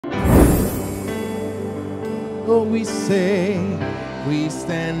Oh, we say, we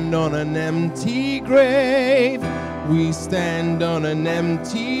stand on an empty grave. We stand on an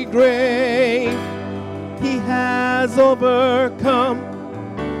empty grave. He has overcome.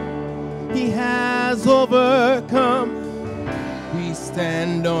 He has overcome. We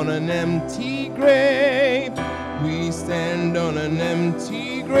stand on an empty grave. We stand on an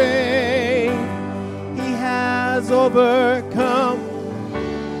empty grave. He has overcome.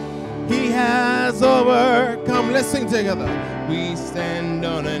 He has overcome. Let's sing together. We stand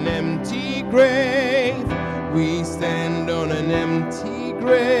on an empty grave. We stand on an empty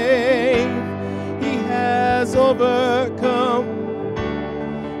grave. He has overcome.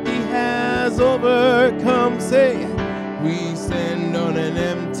 He has overcome. Say, we stand on an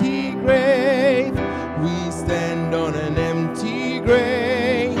empty grave. We stand on an empty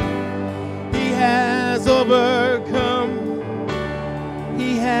grave. He has overcome.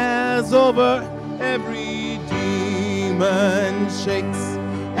 He has over. Every demon shakes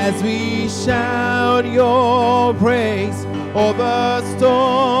as we shout your praise. All the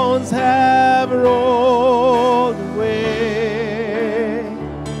stones have rolled away.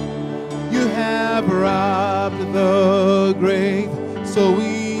 You have robbed the grave, so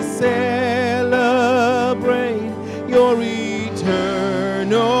we celebrate your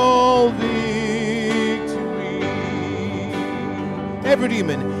eternal victory. Every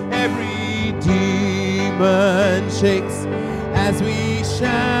demon shakes as we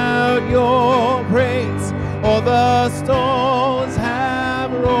shout your praise. All the stones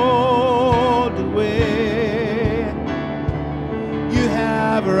have rolled away. You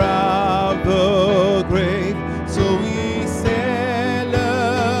have robbed the grave, so we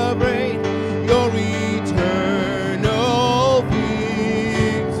celebrate your eternal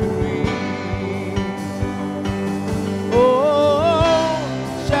victory. Oh,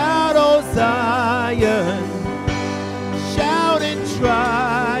 shout, O Zion, shout in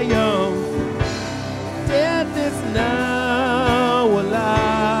triumph. Death is now alive.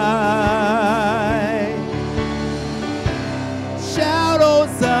 Shout, O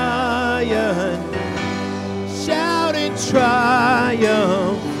Zion, shout in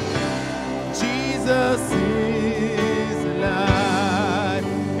triumph. Jesus is alive.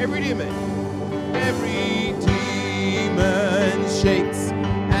 Every demon shakes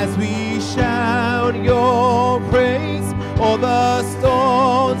as we shout your praise. All the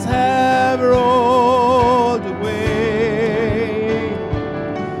stones have rolled away.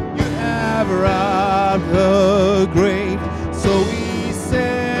 You have robbed the grave, so we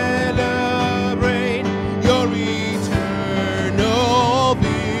celebrate your eternal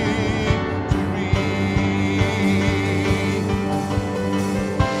victory.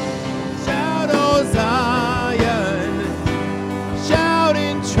 Shout, O Zion, shout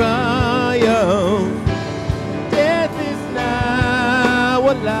in triumph. Death is now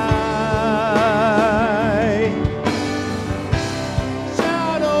alive.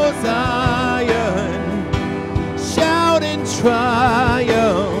 Shout, O Zion, shout in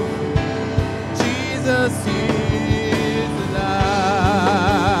triumph. Jesus is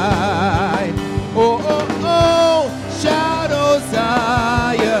alive. Oh, oh, oh, shout, O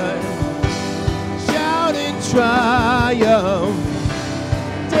Zion, shout in triumph.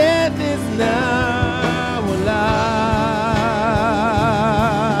 Death is now alive.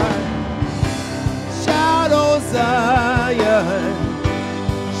 Shout, O Zion,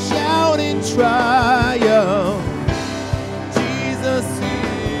 shout in triumph. Jesus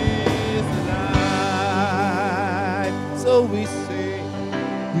is alive. So we say,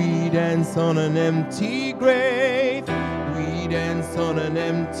 we dance on an empty grave. We dance on an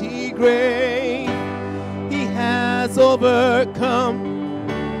empty grave. He has overcome.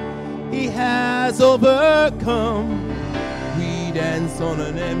 He has overcome. We dance on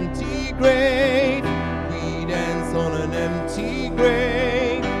an empty grave. We dance on an empty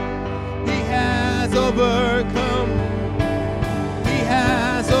grave. He has overcome. He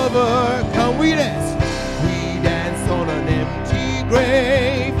has overcome. We dance on an empty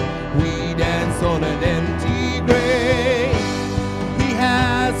grave. We dance on an empty grave. He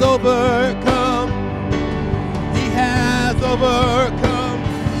has overcome. He has overcome.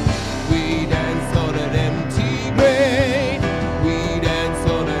 We dance on an empty grave. We dance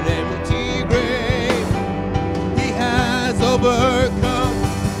on an empty grave. He has overcome.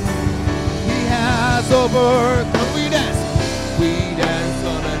 He has overcome. We dance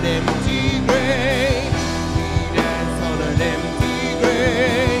on an empty grave. We dance on an empty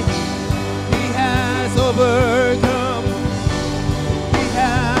grave. He has overcome. He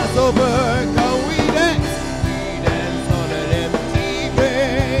has overcome. We dance on an empty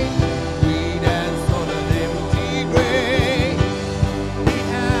grave. We dance on an empty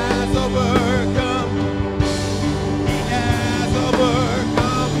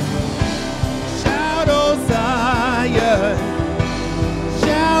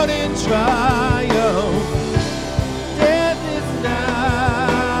triumph. Death is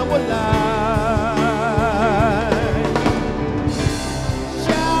now alive.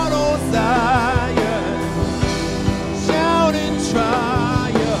 Shout, O Zion, shout in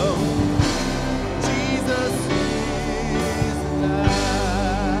triumph. Jesus is alive.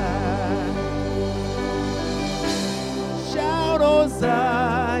 Shout, O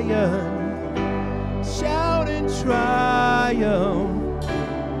Zion, shout in triumph.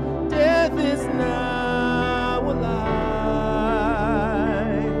 Death is now alive.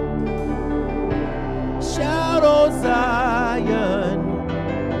 Shout, O Zion,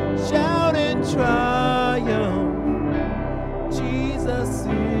 shout in triumph. Jesus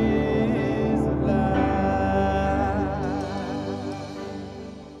is alive.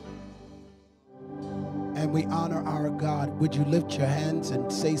 And we honor our God. Would you lift your hands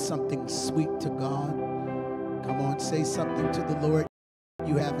and say something sweet to God? Come on, say something to the Lord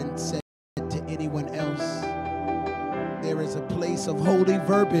you haven't said to anyone else. There is a place of holy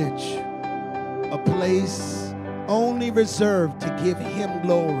verbiage, a place only reserved to give Him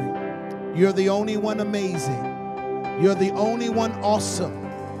glory. You're the only one amazing. You're the only one awesome.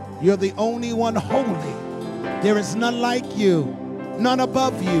 You're the only one holy. There is none like you, none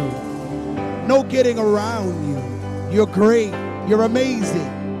above you, no getting around you. You're great. You're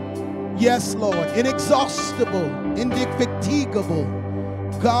amazing. Yes, Lord, inexhaustible, indefatigable.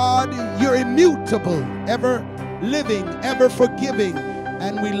 God, you're immutable, ever living, ever forgiving.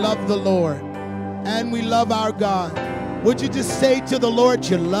 And we love the Lord. And we love our God. Would you just say to the Lord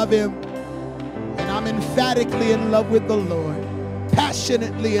you love Him? And I'm emphatically in love with the Lord.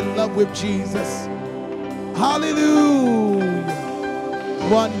 Passionately in love with Jesus. Hallelujah.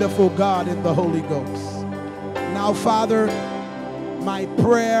 Wonderful God in the Holy Ghost. Now, Father, my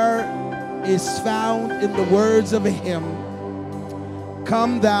prayer is found in the words of a hymn.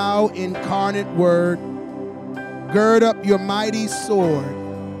 Come thou incarnate word, gird up your mighty sword.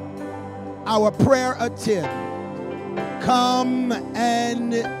 Our prayer attend. Come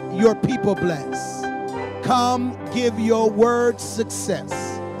and your people bless. Come give your word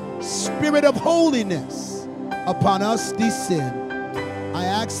success. Spirit of holiness upon us descend. I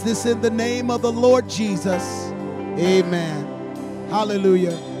ask this in the name of the Lord Jesus. Amen.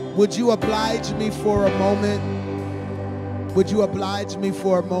 Hallelujah. Would you oblige me for a moment? Would you oblige me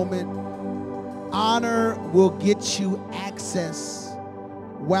for a moment? Honor will get you access,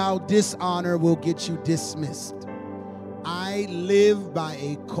 while dishonor will get you dismissed. I live by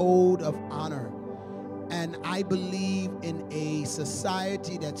a code of honor, and I believe in a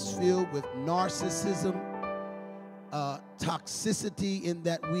society that's filled with narcissism, toxicity, in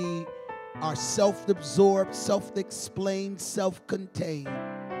that we are self-absorbed, self-explained, self-contained.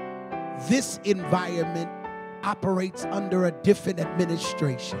 This environment operates under a different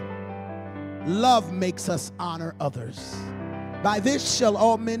administration. Love makes us honor others. By this shall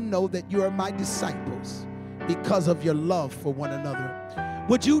all men know that you are my disciples, because of your love for one another.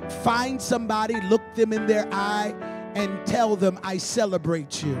 Would you find somebody, look them in their eye, and tell them, I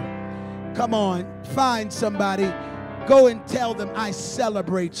celebrate you? Come on, find somebody, go and tell them, I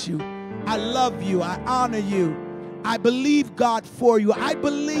celebrate you. I love you. I honor you. I believe God for you. I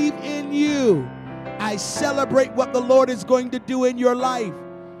believe in you. I celebrate what the Lord is going to do in your life.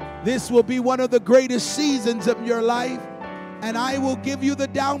 This will be one of the greatest seasons of your life, and I will give you the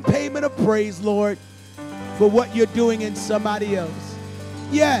down payment of praise, Lord, for what you're doing in somebody else.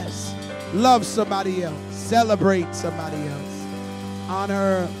 Yes, love somebody else. Celebrate somebody else.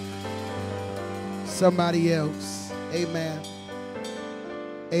 Honor somebody else. Amen.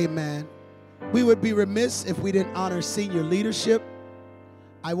 Amen. We would be remiss if we didn't honor senior leadership.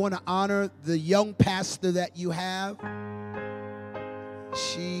 I want to honor the young pastor that you have.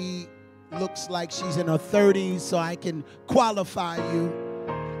 She looks like she's in her 30s, so I can qualify you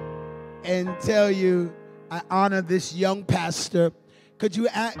and tell you I honor this young pastor. Could you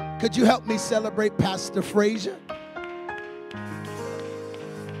help me celebrate Pastor Frazier?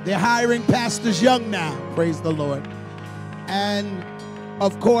 They're hiring pastors young now, praise the Lord. And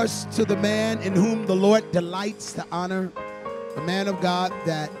of course, to the man in whom the Lord delights to honor, the man of God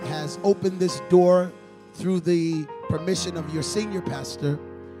that has opened this door through the permission of your senior pastor,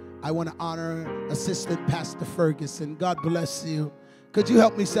 I want to honor Assistant Pastor Ferguson. God bless you. Could you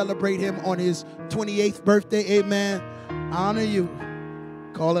help me celebrate him on his 28th birthday? Amen. Honor you.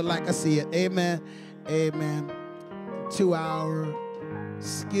 Call it like I see it. Amen. Amen. To our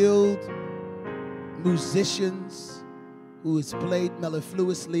skilled musicians who has played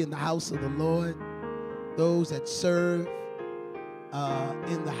mellifluously in the house of the Lord, those that serve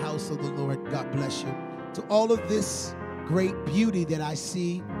in the house of the Lord, God bless you. To all of this great beauty that I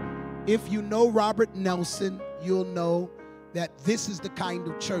see If you know Robert Nelson, you'll know that this is the kind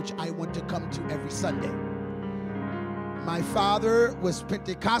of church I want to come to every Sunday. My father was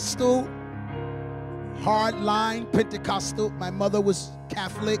Pentecostal, hardline Pentecostal. My mother was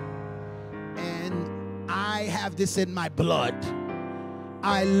Catholic, and I have this in my blood.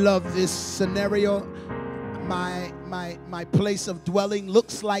 I love this scenario. My place of dwelling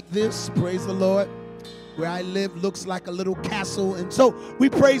looks like this, praise the Lord. Where I live looks like a little castle, and so we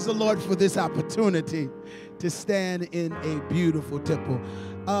praise the Lord for this opportunity to stand in a beautiful temple.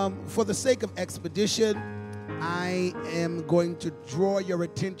 For the sake of expedition, I am going to draw your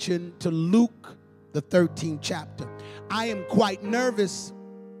attention to Luke, the 13th chapter. I am quite nervous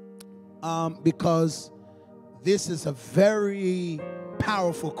because this is a very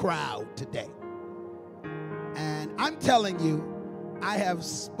powerful crowd today. And I'm telling you, I have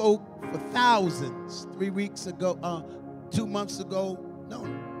spoke for thousands 3 weeks ago, 2 months ago,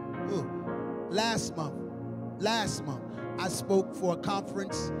 last month, I spoke for a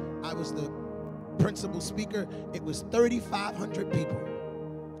conference. I was the principal speaker. It was 3,500 people.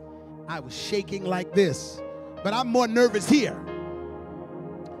 I was shaking like this, but I'm more nervous here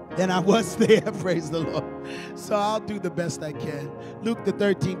than I was there, praise the Lord. So I'll do the best I can. Luke, the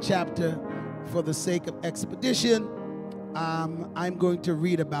 13th chapter, for the sake of expedition. I'm going to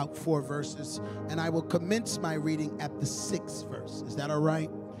read about 4 verses, and I will commence my reading at the 6th verse. Is that all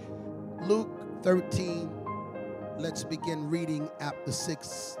right? Luke 13, let's begin reading at the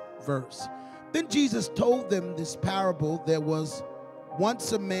 6th verse. Then Jesus told them this parable. There was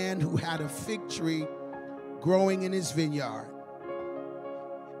once a man who had a fig tree growing in his vineyard,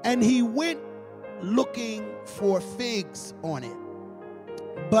 and he went looking for figs on it,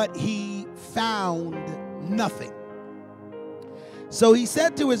 but he found nothing. So he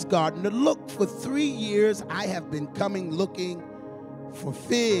said to his gardener, "Look, for 3 years I have been coming looking for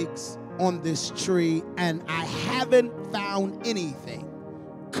figs on this tree, and I haven't found anything.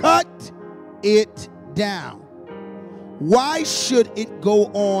 Cut it down. Why should it go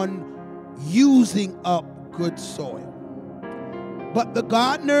on using up good soil?" But the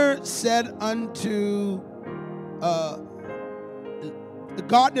gardener said unto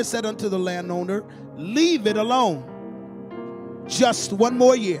the landowner, "Leave it alone. Just 1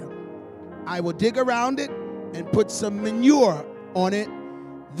 more year. I will dig around it and put some manure on it.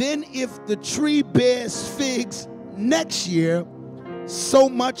 Then if the tree bears figs next year, so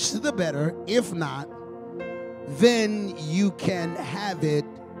much the better. If not, then you can have it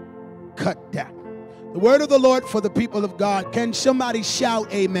cut down." The word of the Lord for the people of God. Can somebody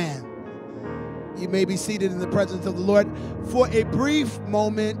shout amen? You may be seated in the presence of the Lord. For a brief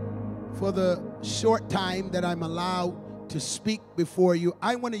moment, for the short time that I'm allowed to speak before you,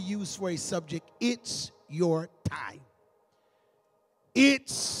 I want to use for a subject, it's your time.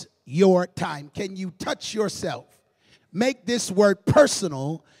 It's your time. Can you touch yourself? Make this word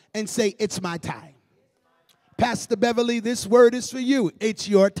personal and say, "It's my time." Pastor Beverly, this word is for you. It's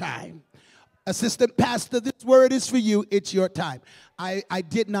your time. Assistant Pastor, this word is for you. It's your time. I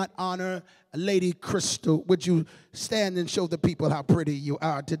did not honor Lady Crystal. Would you stand and show the people how pretty you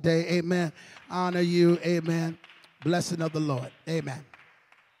are today? Amen. Honor you. Amen. Blessing of the Lord. Amen.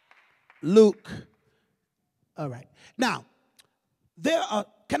 Luke. All right. Now,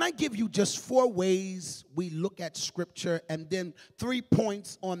 can I give you just 4 ways we look at Scripture, and then 3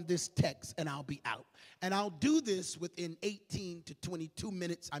 points on this text, and I'll be out. And I'll do this within 18 to 22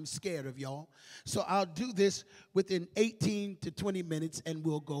 minutes. I'm scared of y'all. So I'll do this within 18 to 20 minutes, and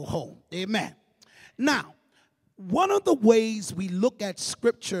we'll go home. Amen. Now, one of the ways we look at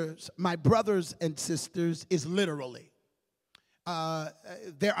Scriptures, my brothers and sisters, is literally.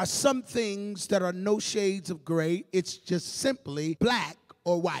 There are some things that are no shades of gray. It's just simply black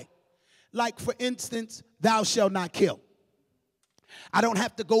or white. Like, for instance, thou shalt not kill. I don't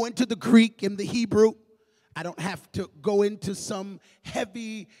have to go into the Greek and the Hebrew. I don't have to go into some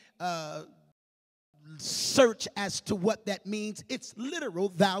heavy search as to what that means. It's literal,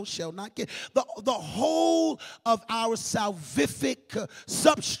 thou shalt not kill. The whole of our salvific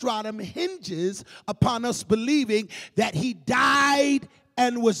substratum hinges upon us believing that he died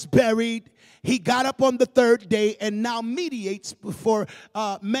and was buried. He got up on the 3rd day and now mediates before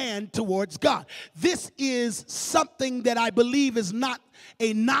man towards God. This is something that I believe is not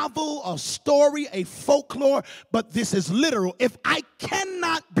a novel, a story, a folklore, but this is literal. If I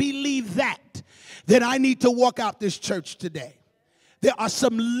cannot believe that, then I need to walk out this church today. There are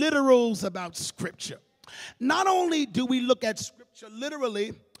some literals about Scripture. Not only do we look at Scripture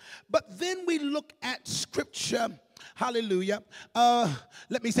literally, but then we look at Scripture, hallelujah,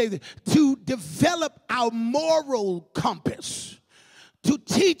 let me say this, to develop our moral compass, to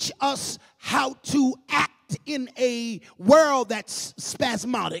teach teach us how to act in a world that's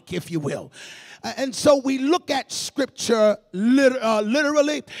spasmodic, if you will. And so we look at Scripture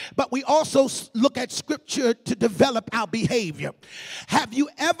literally, but we also look at Scripture to develop our behavior. Have you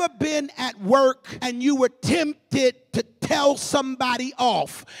ever been at work and you were tempted to tell somebody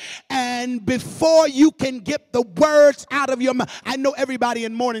off, and before you can get the words out of your mouth? I know everybody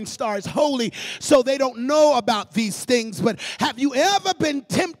in Morning Star is holy, so they don't know about these things, but have you ever been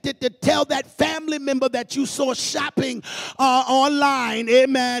tempted to tell that family member that you saw shopping online,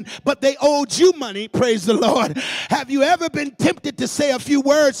 amen, but they owed you money, praise the Lord? Have you ever been tempted to say a few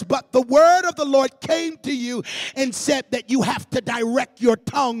words, but the word of the Lord came to you and said that you have to direct your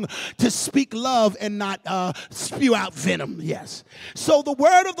tongue to speak love and not spew out venom? Yes. So the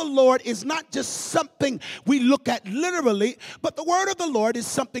word of the Lord is not just something we look at literally, but the word of the Lord is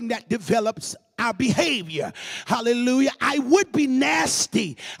something that develops our behavior. Hallelujah. I would be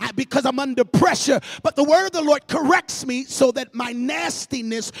nasty because I'm under pressure, but the word of the Lord corrects me so that my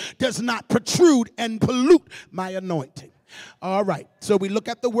nastiness does not protrude and pollute my anointing. All right. So we look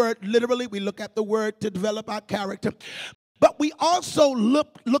at the word literally. We look at the word to develop our character. But we also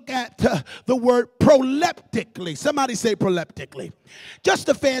look at the word proleptically. Somebody say proleptically. Just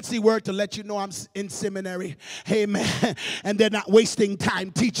a fancy word to let you know I'm in seminary. Amen. And they're not wasting time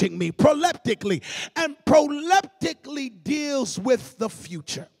teaching me. Proleptically. And proleptically deals with the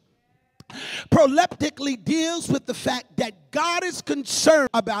future. Proleptically deals with the fact that God is concerned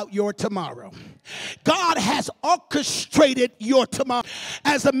about your tomorrow. God has orchestrated your tomorrow.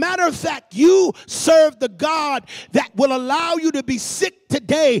 As a matter of fact, you serve the God that will allow you to be sick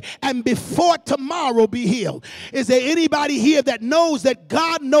today and before tomorrow be healed. Is there anybody here that knows that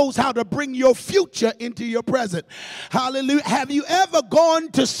God knows how to bring your future into your present? Hallelujah. Have you ever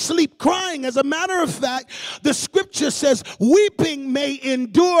gone to sleep crying? As a matter of fact, the scripture says, weeping may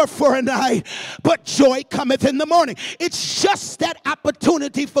endure for a night, but joy cometh in the morning. It's just that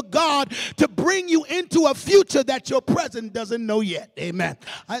opportunity for God to bring you into a future that your present doesn't know yet. Amen.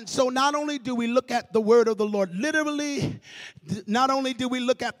 And so not only do we look at the word of the Lord literally, not only do we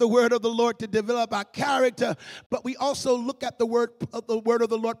look at the word of the Lord to develop our character, but we also look at the word of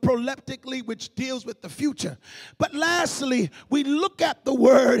the Lord proleptically, which deals with the future. But lastly, we look at the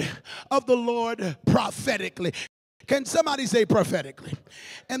word of the Lord prophetically. Can somebody say prophetically?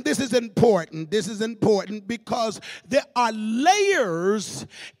 And this is important. This is important because there are layers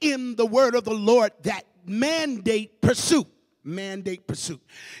in the word of the Lord that mandate pursuit. Mandate pursuit.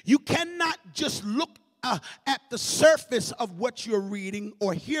 You cannot just look at the surface of what you're reading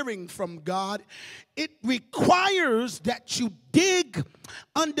or hearing from God. It requires that you dig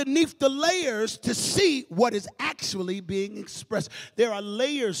underneath the layers to see what is actually being expressed. There are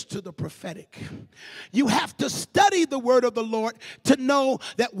layers to the prophetic. You have to study the word of the Lord to know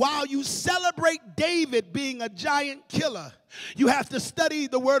that while you celebrate David being a giant killer, you have to study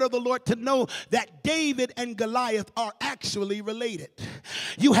the word of the Lord to know that David and Goliath are actually related.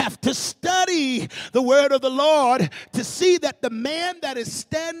 You have to study the word of the Lord to see that the man that is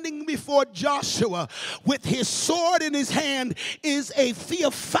standing before Joshua with his sword in his hand is a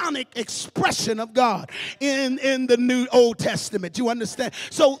theophanic expression of God in the New Old Testament. You understand?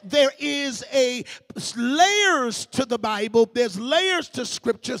 So there is layers to the Bible. There's layers to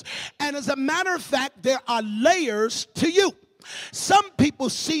scriptures. And as a matter of fact, there are layers to you. Some people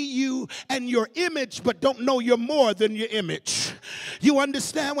see you and your image but don't know you're more than your image. You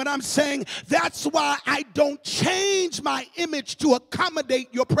understand what I'm saying? That's why I don't change my image to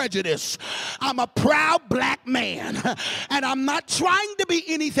accommodate your prejudice. I'm a proud black man and I'm not trying to be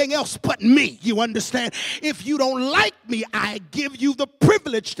anything else but me. You understand? If you don't like me, I give you the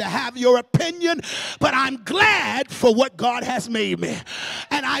privilege to have your opinion, but I'm glad for what God has made me.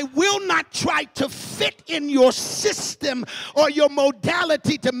 And I will not try to fit in your system or your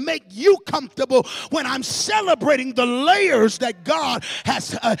modality to make you comfortable when I'm celebrating the layers that God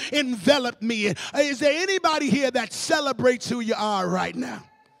has enveloped me in. Is there anybody here that celebrates who you are right now?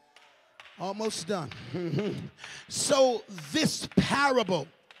 Almost done. So this parable,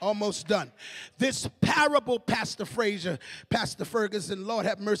 almost done. This parable, Pastor Frazier, Pastor Ferguson, Lord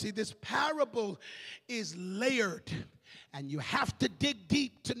have mercy, this parable is layered. And you have to dig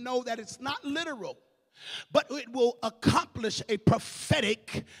deep to know that it's not literal, but it will accomplish a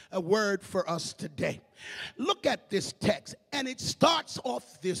prophetic word for us today. Look at this text, and it starts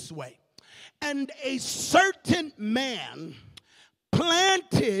off this way. And a certain man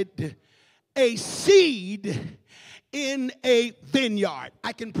planted a seed in a vineyard.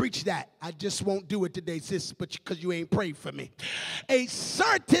 I can preach that. I just won't do it today, sis, but because you ain't prayed for me. A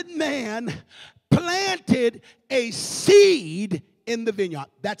certain man planted a seed in the vineyard.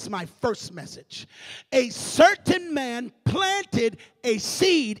 That's my first message. A certain man planted a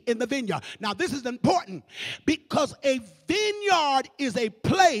seed in the vineyard. Now, this is important because a vineyard is a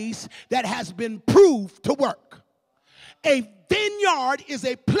place that has been proved to work. A vineyard is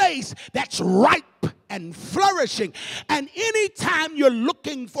a place that's ripe and flourishing. And anytime you're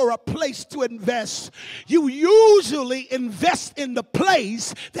looking for a place to invest, you usually invest in the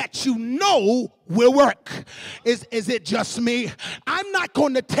place that you know will work. Is it just me? I'm not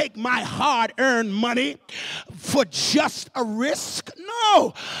going to take my hard-earned money for just a risk.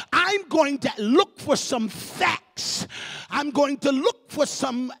 No, I'm going to look for some facts. I'm going to look for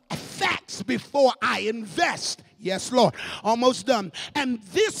some facts before I invest. Yes, Lord. Almost done. And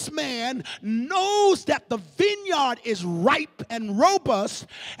this man knows that the vineyard is ripe and robust,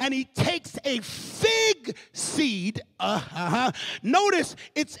 and he takes a fig seed. Notice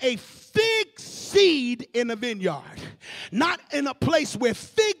it's a fig seed in a vineyard. Not in a place where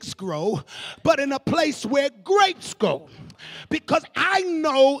figs grow, but in a place where grapes grow. Because I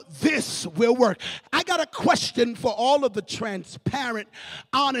know this will work. I got a question for all of the transparent,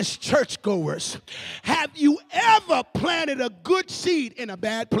 honest churchgoers. Have you ever planted a good seed in a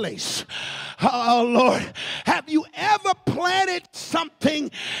bad place? Oh, Lord. Have you ever planted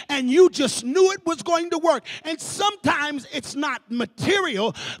something and you just knew it was going to work? And sometimes it's not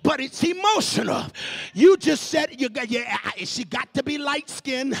material, but it's emotional. You just said, she got to be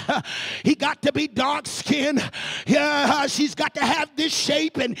light-skinned. He got to be dark-skinned. She's got to have this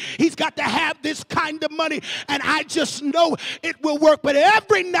shape, and he's got to have this kind of money, and I just know it will work. But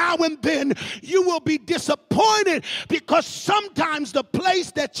every now and then you will be disappointed because sometimes the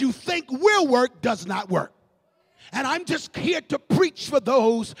place that you think will work does not work. And I'm just here to preach for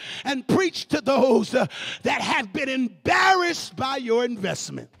those and preach to those that have been embarrassed by your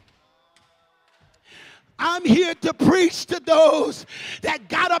investment. I'm here to preach to those that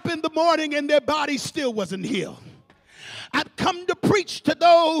got up in the morning and their body still wasn't healed. I've come to preach to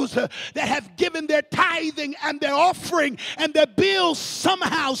those that have given their tithing and their offering and their bills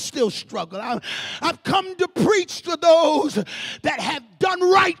somehow still struggle. I've come to preach to those that have done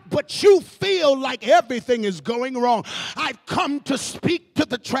right, but you feel like everything is going wrong. I've come to speak to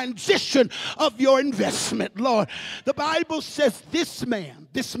the transition of your investment, Lord. The Bible says this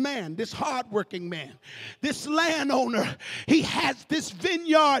hardworking man, this landowner, he has this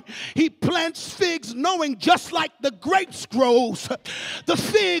vineyard. He plants figs knowing just like the grapes grows, the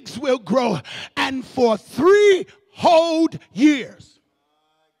figs will grow. And for 3 whole years,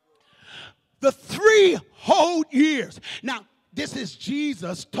 the 3 whole years. Now, this is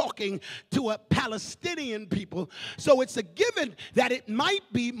Jesus talking to a Palestinian people. So it's a given that it might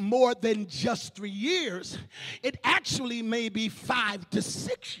be more than just 3 years. It actually may be 5 to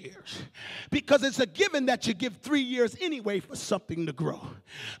 6 years. Because it's a given that you give 3 years anyway for something to grow.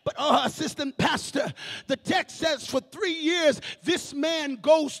 But assistant pastor, the text says for 3 years, this man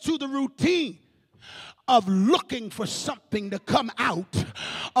goes to the routine of looking for something to come out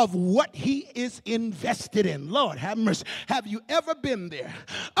of what he is invested in. Lord have mercy. Have you ever been there?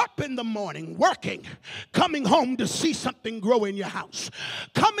 Up in the morning, working, coming home to see something grow in your house,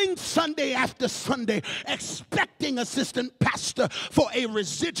 coming Sunday after Sunday, expecting assistant pastor for a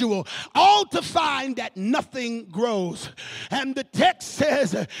residual, all to find that nothing grows. And the text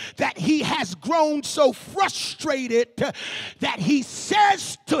says that he has grown so frustrated that he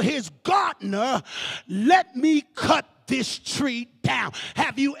says to his gardener, "Let me cut this tree down."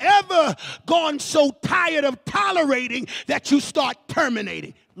 Have you ever gone so tired of tolerating that you start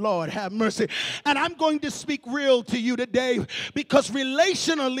terminating? Lord have mercy. And I'm going to speak real to you today because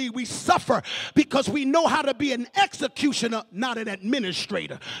relationally we suffer because we know how to be an executioner, not an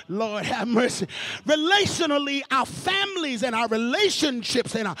administrator. Lord have mercy. Relationally, our families and our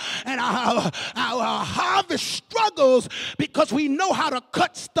relationships and our harvest struggles because we know how to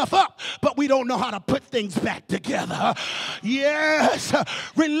cut stuff up, but we don't know how to put things back together. Yes.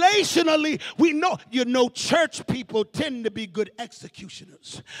 Relationally, we know, church people tend to be good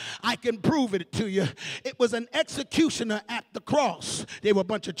executioners. I can prove it to you. It was an executioner at the cross. They were a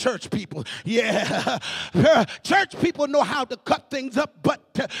bunch of church people. Yeah. Church people know how to cut things up,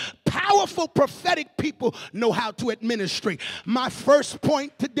 but powerful prophetic people know how to administrate. My first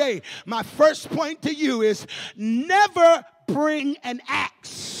point today, my first point to you is never bring an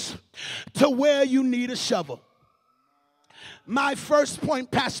axe to where you need a shovel. My first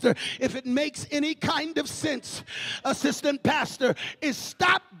point, Pastor, if it makes any kind of sense, assistant pastor, is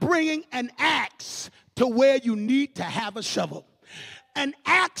stop bringing an axe to where you need to have a shovel. An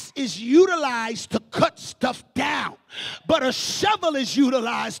axe is utilized to cut stuff down, but a shovel is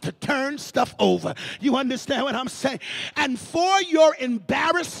utilized to turn stuff over. You understand what I'm saying? And for your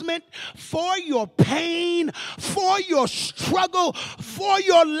embarrassment, for your pain, for your struggle, for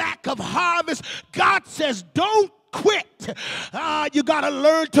your lack of harvest, God says, don't quit. You got to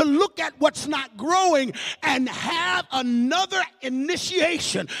learn to look at what's not growing and have another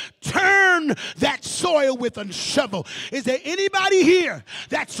initiation. Turn that soil with a shovel. Is there anybody here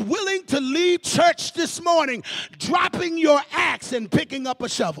that's willing to leave church this morning dropping your axe and picking up a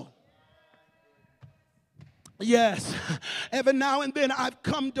shovel? Yes, every now and then I've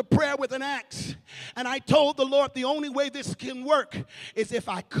come to prayer with an axe, and I told the Lord the only way this can work is if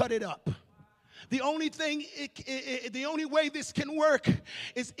I cut it up. The only way this can work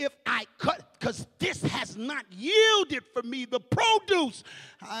is if I cut, because this has not yielded for me the produce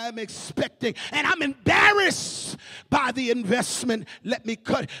I'm expecting. And I'm embarrassed by the investment. Let me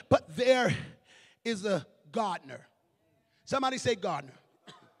cut. But there is a gardener. Somebody say gardener.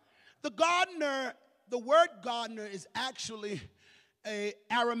 The gardener, the word gardener is actually an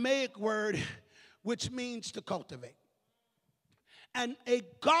Aramaic word which means to cultivate. And a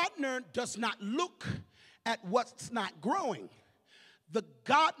gardener does not look at what's not growing. The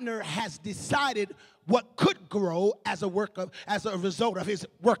gardener has decided what could grow as a result of his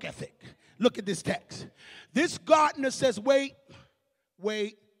work ethic. Look at this text. This gardener says, wait,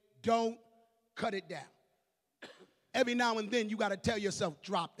 don't cut it down. Every now and then you got to tell yourself,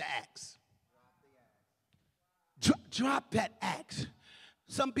 drop the axe. Drop that axe.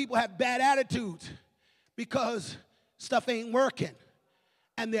 Some people have bad attitudes because stuff ain't working.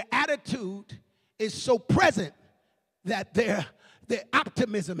 And their attitude is so present that their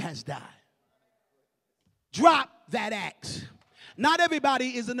optimism has died. Drop that axe. Not everybody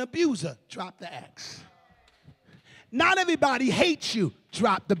is an abuser. Drop the axe. Not everybody hates you.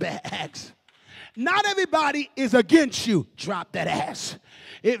 Drop the axe. Not everybody is against you. Drop that axe.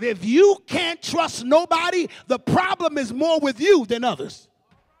 If you can't trust nobody, the problem is more with you than others.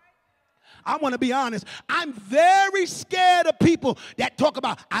 I want to be honest. I'm very scared of people that talk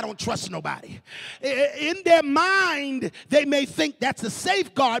about, I don't trust nobody. In their mind, they may think that's a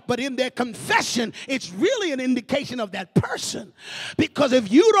safeguard, but in their confession, it's really an indication of that person. Because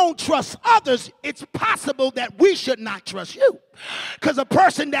if you don't trust others, it's possible that we should not trust you. Because a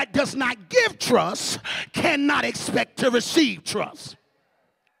person that does not give trust cannot expect to receive trust.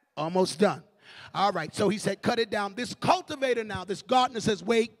 Almost done. All right, so he said, cut it down. This cultivator now, this gardener says,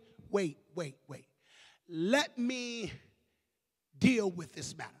 wait. Let me deal with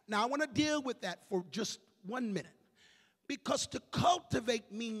this matter. Now, I want to deal with that for just 1 minute. Because to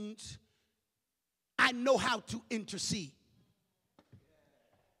cultivate means I know how to intercede.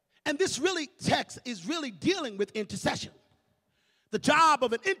 And this really text is really dealing with intercession. The job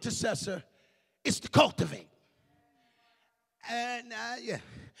of an intercessor is to cultivate. And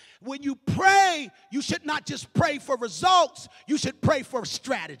when you pray, you should not just pray for results. You should pray for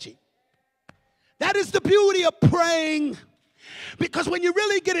strategy. That is the beauty of praying. Because when you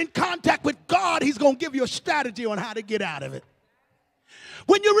really get in contact with God, he's going to give you a strategy on how to get out of it.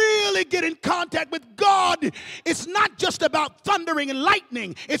 When you really get in contact with God, it's not just about thundering and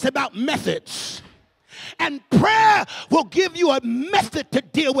lightning. It's about methods. And prayer will give you a method to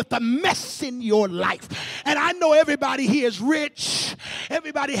deal with the mess in your life. And I know everybody here is rich.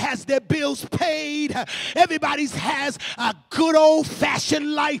 Everybody has their bills paid. Everybody has a good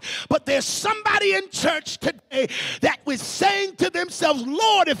old-fashioned life. But there's somebody in church today that was saying to themselves,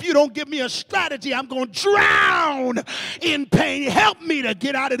 Lord, if you don't give me a strategy, I'm going to drown in pain. Help me to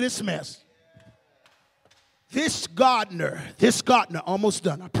get out of this mess. This gardener, almost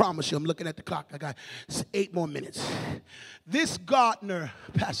done. I promise you, I'm looking at the clock. I got 8 more minutes. This gardener,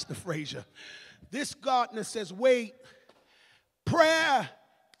 Pastor Frazier, this gardener says, wait, prayer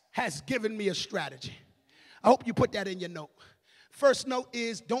has given me a strategy. I hope you put that in your note. First note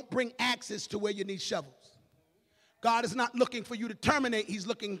is don't bring axes to where you need shovels. God is not looking for you to terminate. He's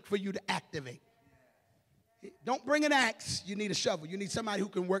looking for you to activate. Don't bring an axe. You need a shovel. You need somebody who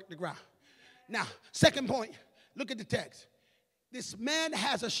can work the ground. Now, second point, look at the text. This man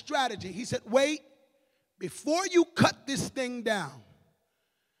has a strategy. He said, wait, before you cut this thing down,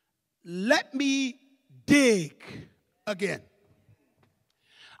 let me dig again.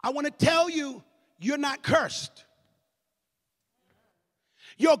 I want to tell you, you're not cursed.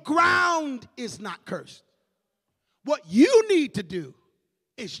 Your ground is not cursed. What you need to do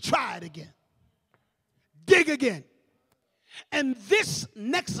is try it again. Dig again. And this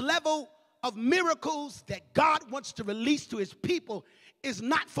next level of miracles that God wants to release to his people is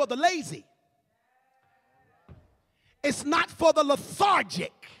not for the lazy. It's not for the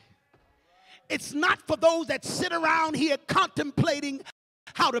lethargic. It's not for those that sit around here contemplating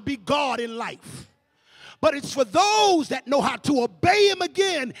how to be God in life. But it's for those that know how to obey him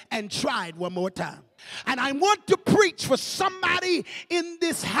again and try it one more time. And I want to preach for somebody in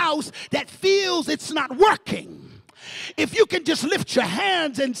this house that feels it's not working. If you can just lift your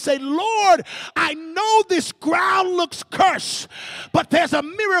hands and say, Lord, I know this ground looks cursed, but there's a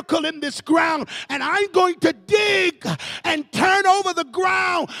miracle in this ground, and I'm going to dig and turn over the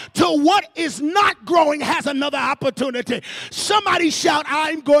ground till what is not growing has another opportunity. Somebody shout,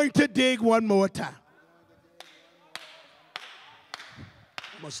 I'm going to dig one more time.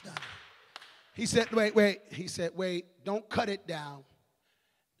 Almost done. He said, wait. He said, wait, don't cut it down.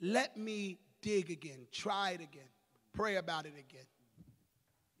 Let me dig again. Try it again. Pray about it again.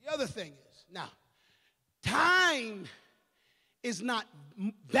 The other thing is, now, time is not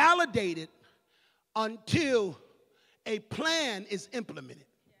validated until a plan is implemented.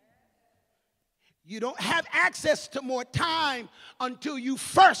 You don't have access to more time until you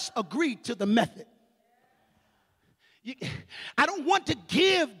first agree to the method. I don't want to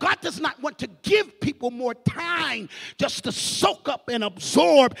give, God does not want to give people more time just to soak up and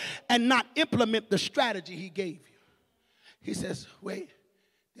absorb and not implement the strategy he gave you. He says, wait,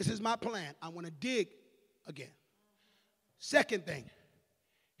 this is my plan. I want to dig again. Second thing,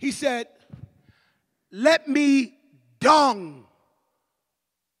 he said, let me dung.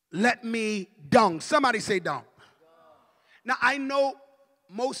 Let me dung. Somebody say dung. Now, I know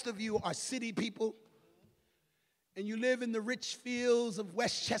most of you are city people, and you live in the rich fields of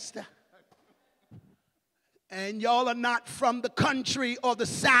Westchester, and y'all are not from the country or the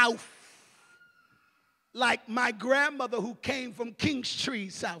South, like my grandmother who came from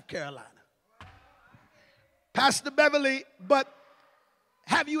Kingstree, South Carolina. Pastor Beverly, but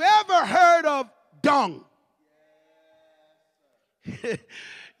have you ever heard of dung?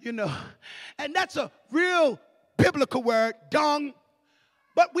 You know, and that's a real biblical word, dung,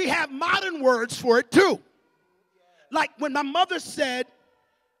 but we have modern words for it too. Like when my mother said,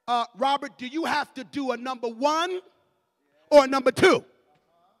 Robert, do you have to do a number 1 or a number 2?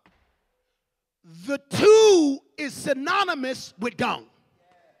 The 2 is synonymous with dung.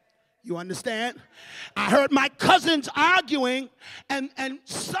 You understand? I heard my cousins arguing, and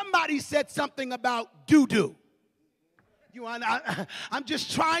somebody said something about doo-doo. I'm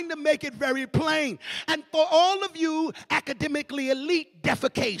just trying to make it very plain. And for all of you academically elite,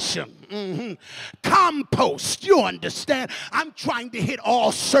 defecation, compost, you understand? I'm trying to hit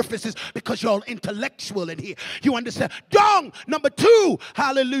all surfaces because you're all intellectual in here. You understand? Dung, number 2,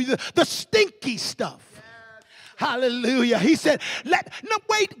 hallelujah, the stinky stuff. Hallelujah. He said,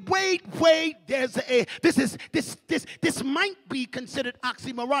 wait. This might be considered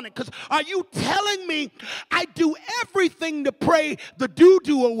oxymoronic, because are you telling me I do everything to pray the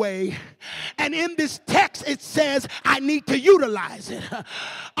doo-doo away, and in this text it says I need to utilize it?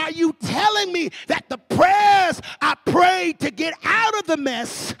 Are you telling me that the prayers I pray to get out of the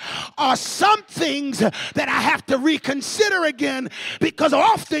mess are some things that I have to reconsider again, because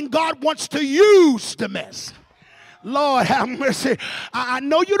often God wants to use the mess? Lord have mercy. I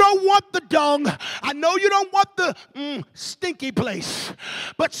know you don't want the dung. I know you don't want the stinky place.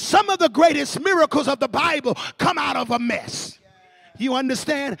 But some of the greatest miracles of the Bible come out of a mess. You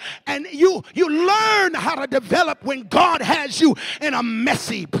understand? And you learn how to develop when God has you in a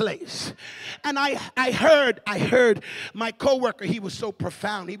messy place. And I heard my coworker, he was so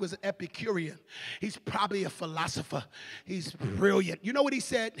profound. He was an Epicurean. He's probably a philosopher. He's brilliant. You know what he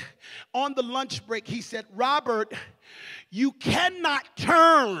said? On the lunch break, he said, Robert, you cannot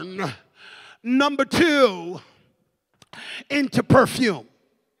turn number 2 into perfume.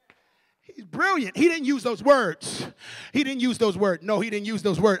 He's brilliant. He didn't use those words. He didn't use those words. No, he didn't use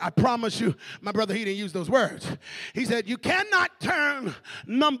those words. I promise you, my brother, he didn't use those words. He said, you cannot turn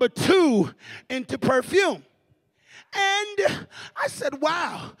number 2 into perfume. And I said,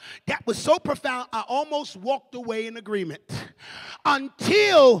 wow, that was so profound. I almost walked away in agreement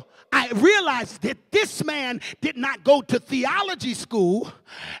until I realized that this man did not go to theology school,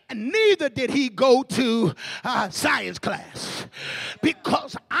 and neither did he go to science class,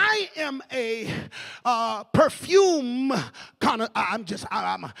 because I am a perfume kind of.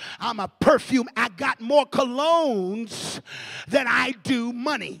 I'm a perfume. I got more colognes than I do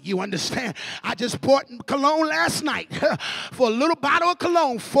money. You understand? I just bought cologne last night. For a little bottle of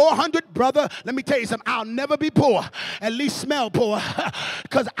cologne, 400, brother. Let me tell you something. I'll never be poor. At least smell poor,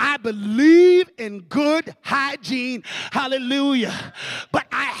 because I believe in good hygiene. Hallelujah. But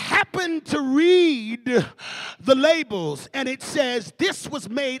I happened to read the labels, and it says this was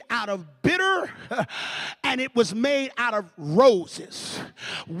made out of bitter and it was made out of roses.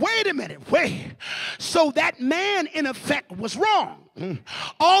 Wait a minute, wait. So that man, in effect, was wrong.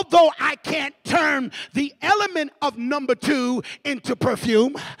 Although I can't turn the element of number 2 into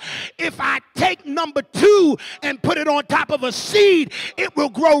perfume, if I take number 2 and put it on top of a seed, it will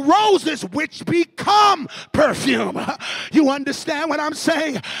grow roses which become perfume. You understand what I'm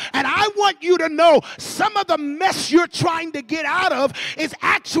saying? And I want you to know some of the mess you're trying to get out of is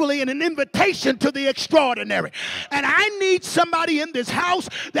actually an invitation to the extraordinary. And I need somebody in this house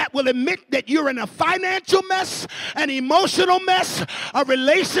that will admit that you're in a financial mess, an emotional mess, a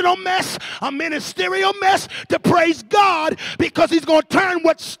relational mess, a ministerial mess, to praise God, because he's going to turn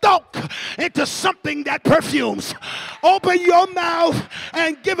what's stunk into something that perfumes. Open your mouth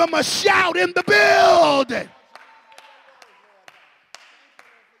and give him a shout in the building.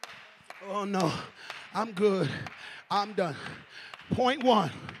 Oh no, I'm good. I'm done. Point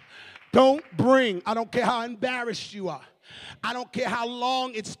 1, don't bring, I don't care how embarrassed you are. I don't care how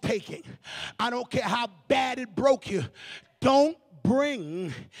long it's taking. I don't care how bad it broke you. Don't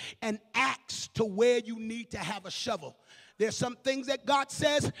bring an axe to where you need to have a shovel. There's some things that God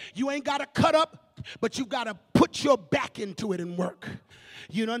says you ain't got to cut up, but you got to put your back into it and work.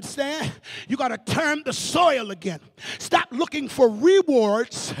 You understand? You got to turn the soil again. Stop looking for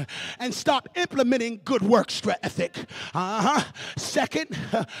rewards and stop implementing good work ethic. Second,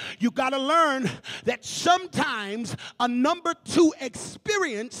 you got to learn that sometimes a number 2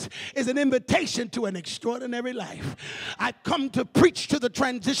 experience is an invitation to an extraordinary life. I've come to preach to the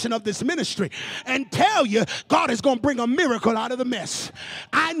transition of this ministry and tell you God is going to bring a miracle out of the mess.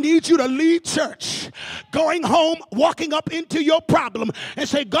 I need you to leave church, going home, walking up into your problem, and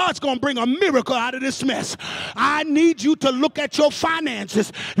say, God's going to bring a miracle out of this mess. I need you to look at your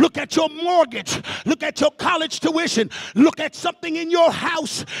finances, look at your mortgage, look at your college tuition, look at something in your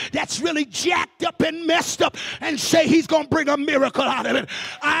house that's really jacked up and messed up, and say he's going to bring a miracle out of it.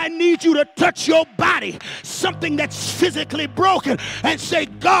 I need you to touch your body, something that's physically broken, and say,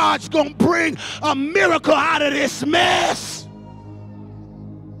 God's going to bring a miracle out of this mess.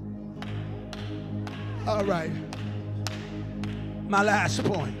 All right. My last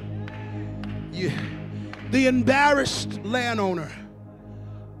point. The embarrassed landowner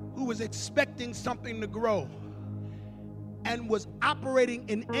who was expecting something to grow and was operating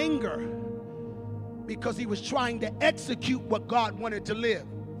in anger because he was trying to execute what God wanted to live,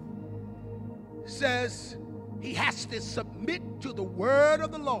 says he has to submit to the word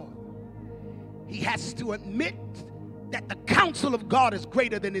of the Lord. He has to admit that the counsel of God is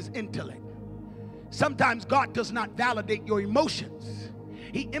greater than his intellect. Sometimes God does not validate your emotions.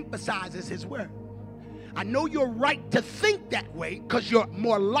 He emphasizes his word. I know you're right to think that way because you're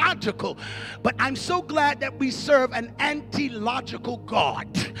more logical, but I'm so glad that we serve an anti-logical God.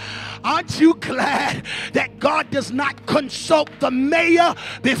 Aren't you glad that God does not consult the mayor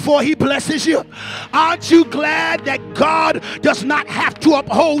before he blesses you? Aren't you glad that God does not have to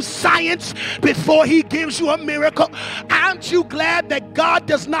uphold science before he gives you a miracle? Aren't you glad that God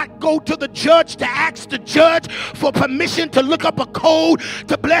does not go to the judge to ask the judge for permission to look up a code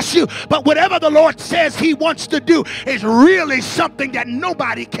to bless you? But whatever the Lord says he wants to do is really something that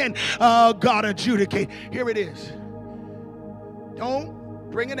nobody can God adjudicate. Here it is. Don't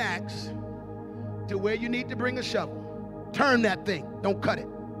bring an axe to where you need to bring a shovel. Turn that thing. Don't cut it.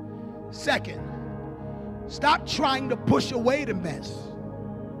 Second, stop trying to push away the mess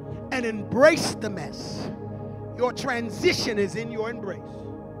and embrace the mess. Your transition is in your embrace.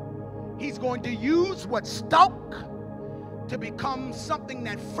 He's going to use what stuck to become something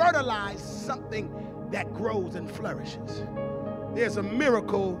that fertilizes something that grows and flourishes. There's a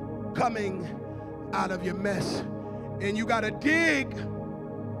miracle coming out of your mess. And you got to dig.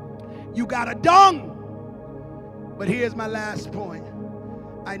 You got to dung. But here's my last point.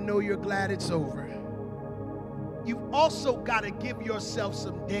 I know you're glad it's over. You've also got to give yourself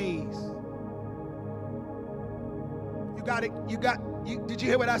some days. Did you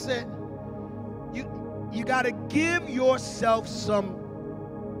hear what I said? You got to give yourself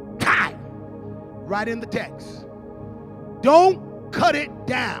some time. Right in the text. Don't cut it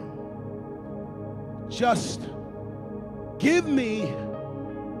down. Just give me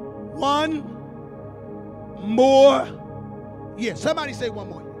one more year. Somebody say one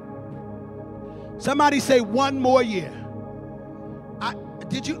more year. Somebody say one more year.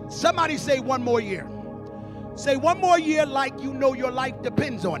 Somebody say one more year. Say one more year like you know your life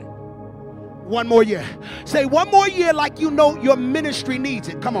depends on it. One more year. Say one more year like you know your ministry needs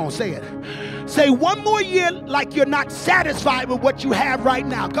it. Come on, say it. Say one more year like you're not satisfied with what you have right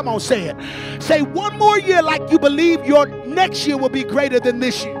now. Come on, say it. Say one more year like you believe your next year will be greater than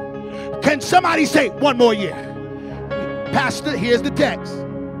this year. Can somebody say 1 more year? Pastor, here's the text.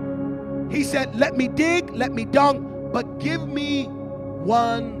 He said, let me dig, let me dung, but give me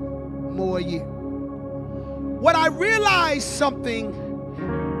 1 more year. What I realized something,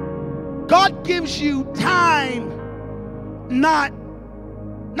 God gives you time not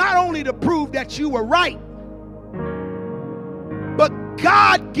only to prove that you were right, but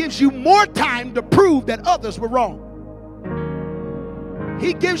God gives you more time to prove that others were wrong.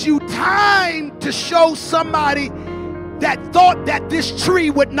 He gives you time to show somebody that thought that this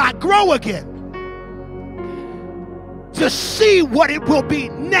tree would not grow again, to see what it will be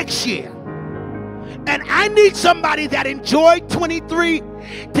next year. And I need somebody that enjoyed 23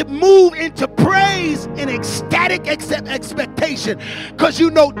 to move into praise and ecstatic expectation, because you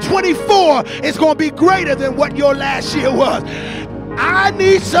know 24 is going to be greater than what your last year was. I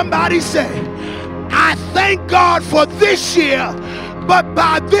need somebody say, I thank God for this year, but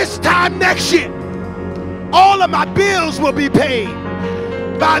by this time next year, all of my bills will be paid.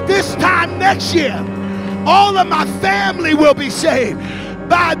 By this time next year, all of my family will be saved.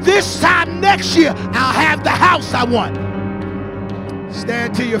 By this time next year, I'll have the house I want.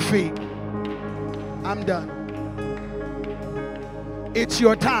 Stand to your feet. I'm done. It's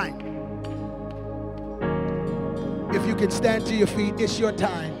your time. If you can stand to your feet, it's your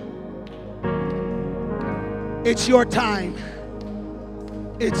time. It's your time.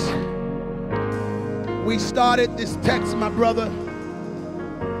 We started this text, my brother.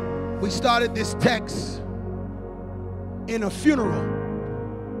 We started this text in a funeral,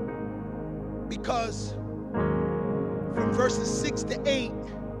 because from verses 6 to 8,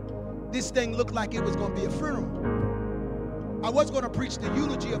 this thing looked like it was going to be a funeral. I was going to preach the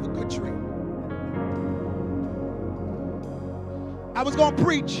eulogy of a good tree. I was going to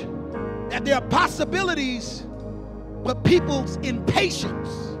preach that there are possibilities, but people's impatience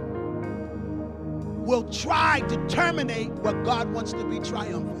will try to terminate what God wants to be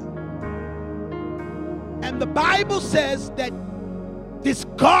triumphant. And the Bible says that this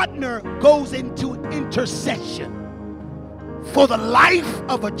gardener goes into intercession for the life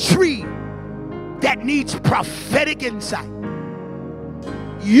of a tree that needs prophetic insight.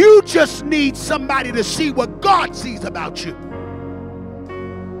 You just need somebody to see what God sees about you.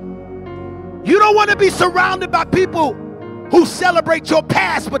 You don't want to be surrounded by people who celebrate your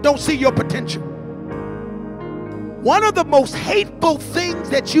past but don't see your potential. One of the most hateful things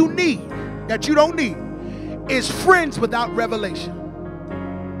that you need, that you don't need, is friends without revelation.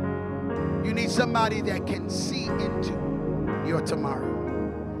 You need somebody that can see into your tomorrow.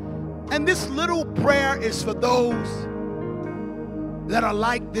 And this little prayer is for those that are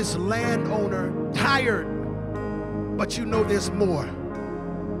like this landowner, tired, but you know there's more.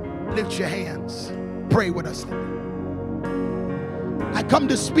 Lift your hands. Pray with us today. I come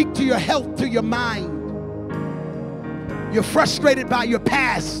to speak to your health, to your mind. You're frustrated by your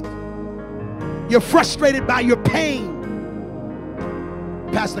past. You're frustrated by your pain.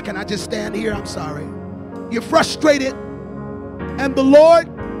 Pastor, can I just stand here? I'm sorry. You're frustrated, and the Lord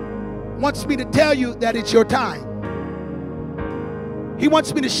wants me to tell you that it's your time. He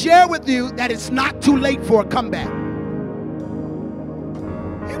wants me to share with you that it's not too late for a comeback.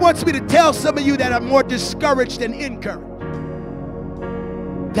 He wants me to tell some of you that are more discouraged than encouraged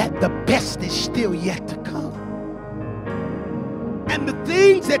that the best is still yet to come. And the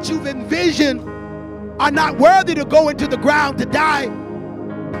things that you've envisioned are not worthy to go into the ground to die,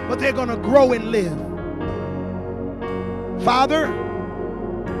 but they're going to grow and live. Father,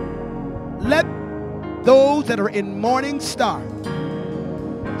 let those that are in morning star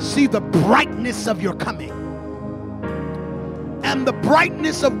see the brightness of your coming and the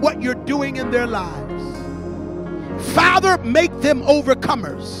brightness of what you're doing in their lives. Father, make them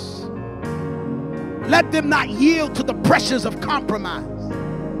overcomers. Let them not yield to the pressures of compromise,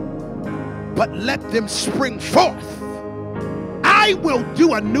 but let them spring forth. I will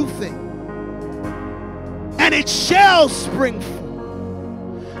do a new thing, and it shall spring forth.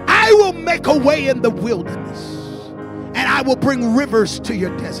 I will make a way in the wilderness, and I will bring rivers to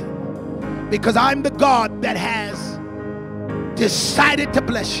your desert, because I'm the God that has decided to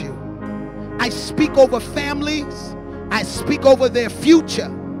bless you. I speak over families. I speak over their future.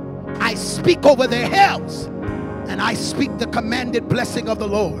 I speak over their health, and I speak the commanded blessing of the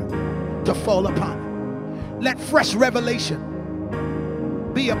Lord to fall upon them. Let fresh revelation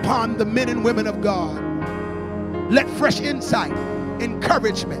be upon the men and women of God. Let fresh insight,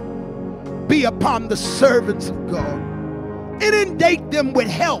 encouragement be upon the servants of God. Inundate them with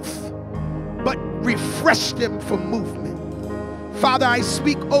health, but refresh them for movement. Father, I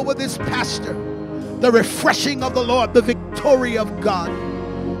speak over this pastor the refreshing of the Lord, the victory of God.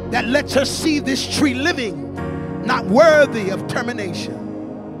 that lets her see this tree living, not worthy of termination.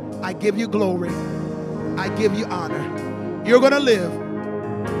 I give you glory. I give you honor. You're going to live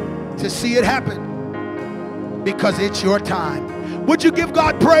to see it happen because it's your time. Would you give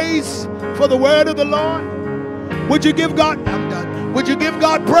God praise for the word of the Lord? Would you give God, I'm done. Would you give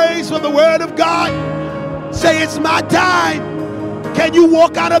God praise for the word of God? Say, it's my time. Can you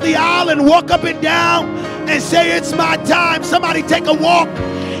walk out of the aisle and walk up and down and say, it's my time? Somebody take a walk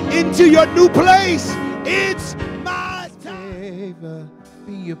into your new place. It's my time. Favor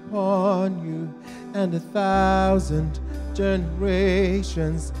be upon you and 1,000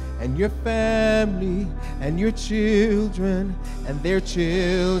 generations, and your family and your children and their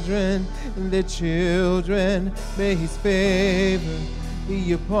children and their children. May his favor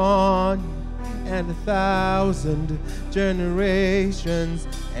be upon you and 1,000 generations,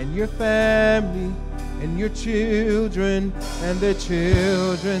 and your family and your children and their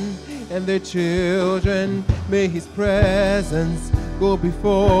children and their children. May his presence go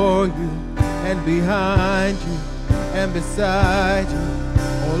before you and behind you and beside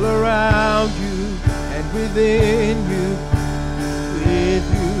you, all around you and within you. With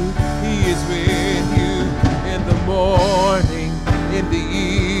you, he is with you in the morning, in the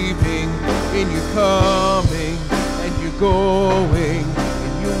evening, in your coming and your going,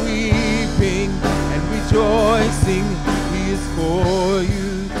 in your weeping and rejoicing. He is for you.